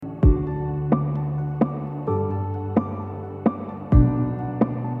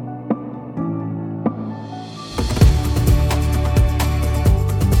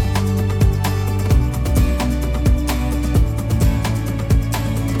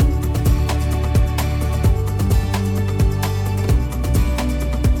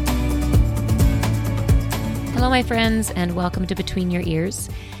my friends, and welcome to Between Your Ears.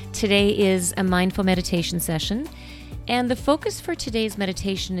 Today is a mindful meditation session, and the focus for today's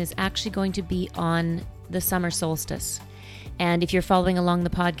meditation is actually going to be on the summer solstice. And if you're following along the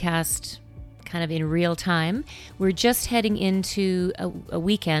podcast kind of in real time, we're just heading into a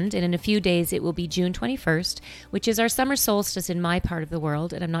weekend, and in a few days it will be June 21st, which is our summer solstice in my part of the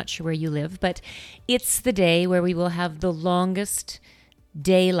world, and I'm not sure where you live, but it's the day where we will have the longest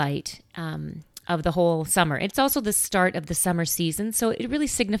daylight of the whole summer. It's also the start of the summer season, so it really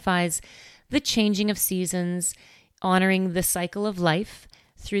signifies the changing of seasons, honoring the cycle of life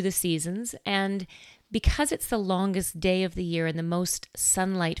through the seasons. And because it's the longest day of the year and the most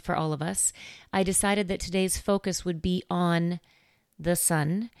sunlight for all of us, I decided that today's focus would be on the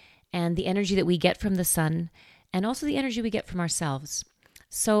sun and the energy that we get from the sun, and also the energy we get from ourselves.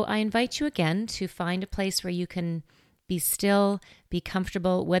 So I invite you again to find a place where you can be still, be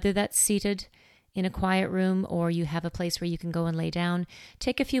comfortable, whether that's seated in a quiet room or you have a place where you can go and lay down.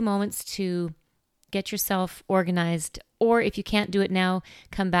 Take a few moments to get yourself organized, or if you can't do it now,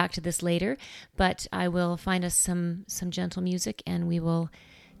 come back to this later. But I will find us some gentle music, and we will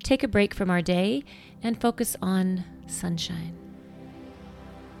take a break from our day and focus on sunshine.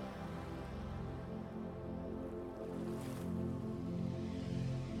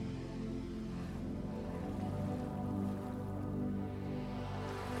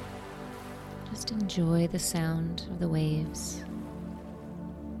 Just enjoy the sound of the waves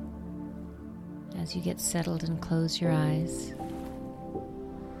as you get settled and close your eyes.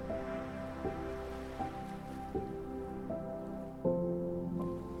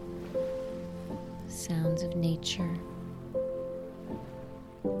 Sounds of nature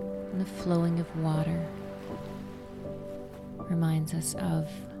and the flowing of water reminds us of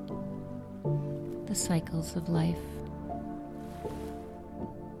the cycles of life.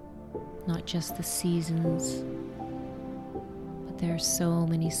 Not just the seasons, but there are so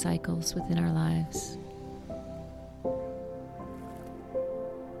many cycles within our lives.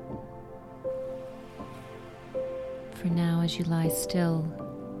 For now, as you lie still,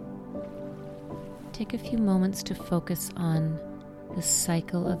 take a few moments to focus on the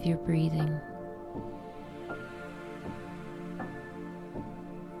cycle of your breathing.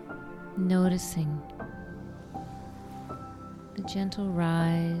 Noticing the gentle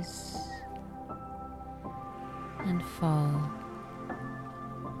rise and fall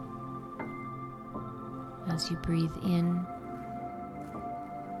as you breathe in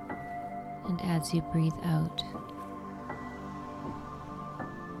and as you breathe out.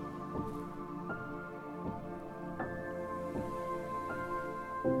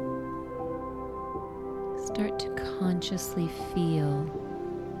 Start to consciously feel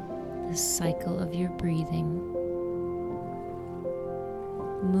the cycle of your breathing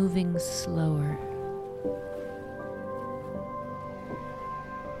moving slower.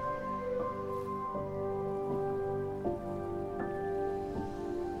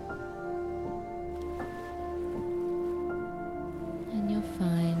 And you'll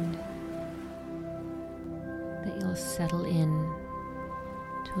find that you'll settle in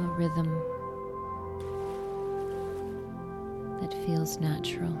to a rhythm that feels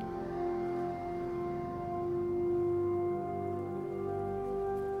natural.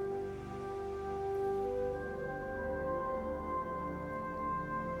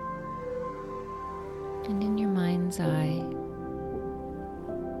 And in your mind's eye,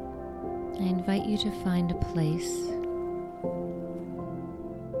 I invite you to find a place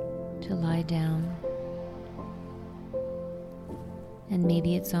to lie down. And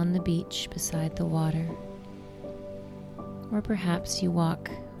maybe it's on the beach beside the water, or perhaps you walk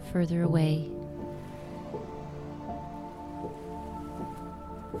further away.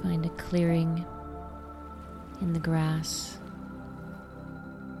 Find a clearing in the grass,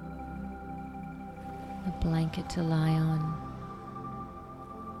 a blanket to lie on,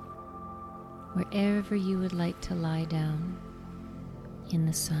 wherever you would like to lie down in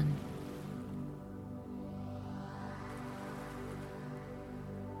the sun.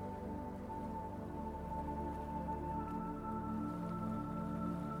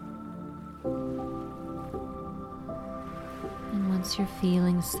 And once you're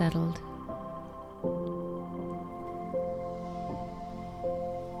feeling settled,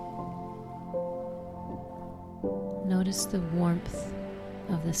 notice the warmth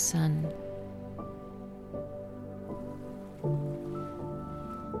of the sun.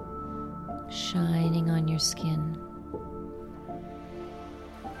 Shining on your skin.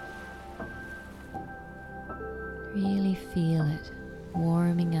 Really feel it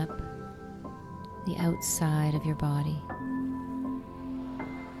warming up the outside of your body.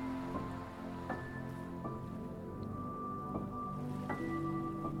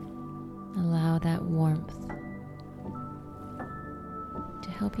 warmth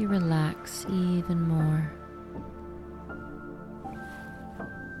to help you relax even more.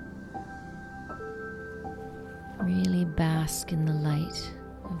 Really bask in the light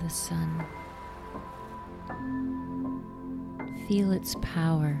of the sun. Feel its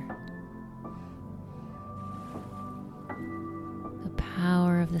power. The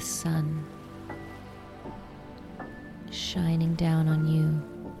power of the sun shining down on you.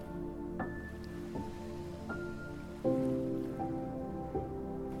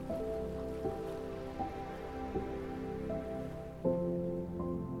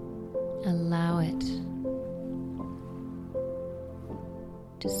 Allow it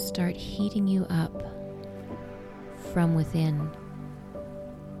to start heating you up from within.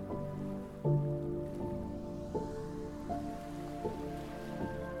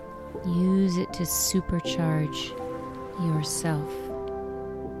 Use it to supercharge yourself,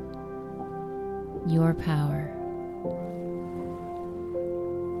 your power,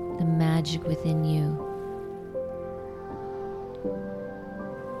 the magic within you.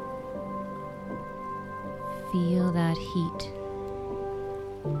 Feel that heat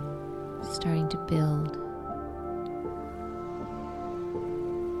starting to build.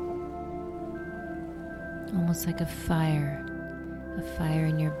 Almost like a fire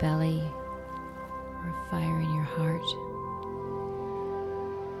in your belly or a fire in your heart.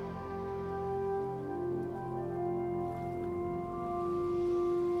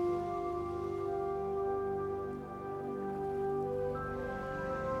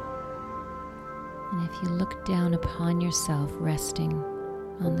 And if you look down upon yourself resting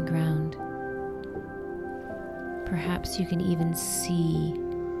on the ground, perhaps you can even see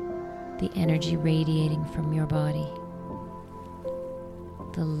the energy radiating from your body,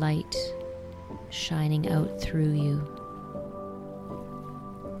 the light shining out through you.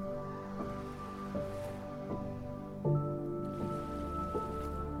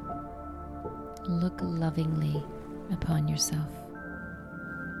 Look lovingly upon yourself.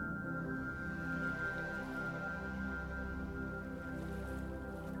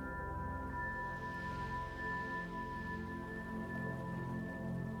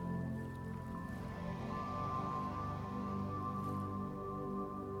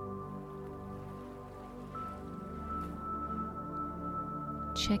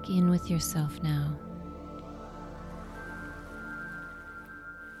 Check in with yourself now.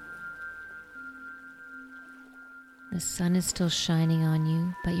 The sun is still shining on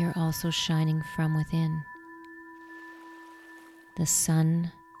you, but you're also shining from within. The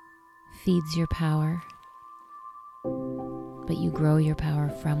sun feeds your power, but you grow your power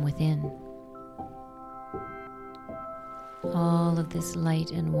from within. All of this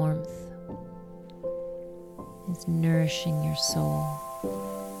light and warmth is nourishing your soul.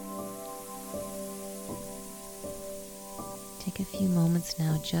 Take a few moments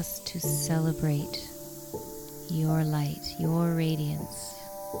now just to celebrate your light, your radiance.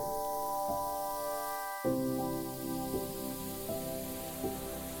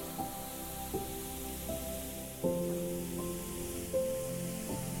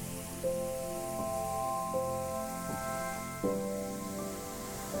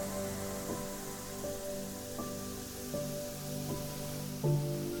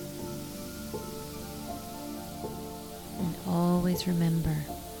 Always remember,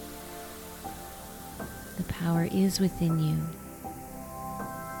 the power is within you.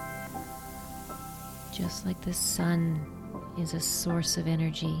 Just like the sun is a source of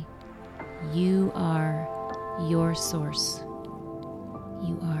energy, you are your source.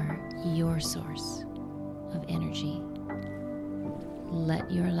 You are your source of energy.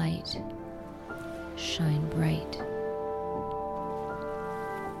 Let your light shine bright.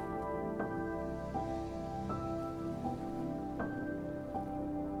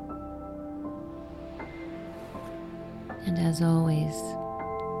 And as always,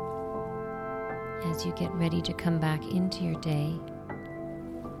 as you get ready to come back into your day,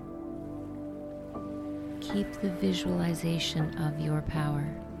 keep the visualization of your power,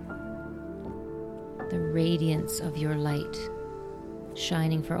 the radiance of your light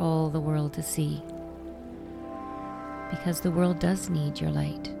shining for all the world to see. Because the world does need your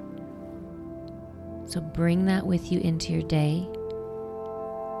light. So bring that with you into your day.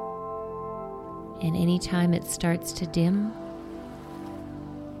 And anytime it starts to dim,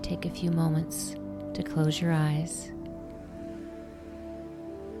 take a few moments to close your eyes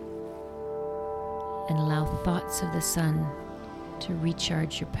and allow thoughts of the sun to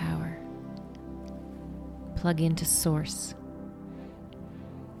recharge your power. Plug into Source.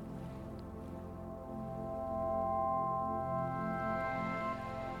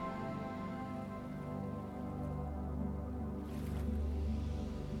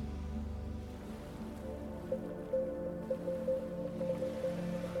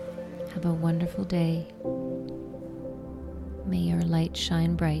 Have a wonderful day. May your light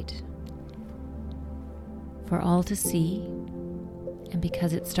shine bright for all to see, and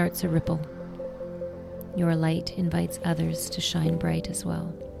because it starts a ripple, your light invites others to shine bright as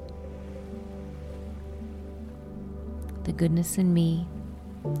well. The goodness in me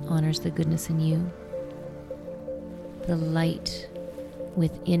honors the goodness in you. The light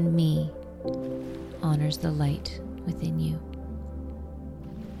within me honors the light within you.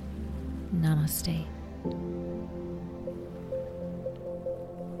 Namaste.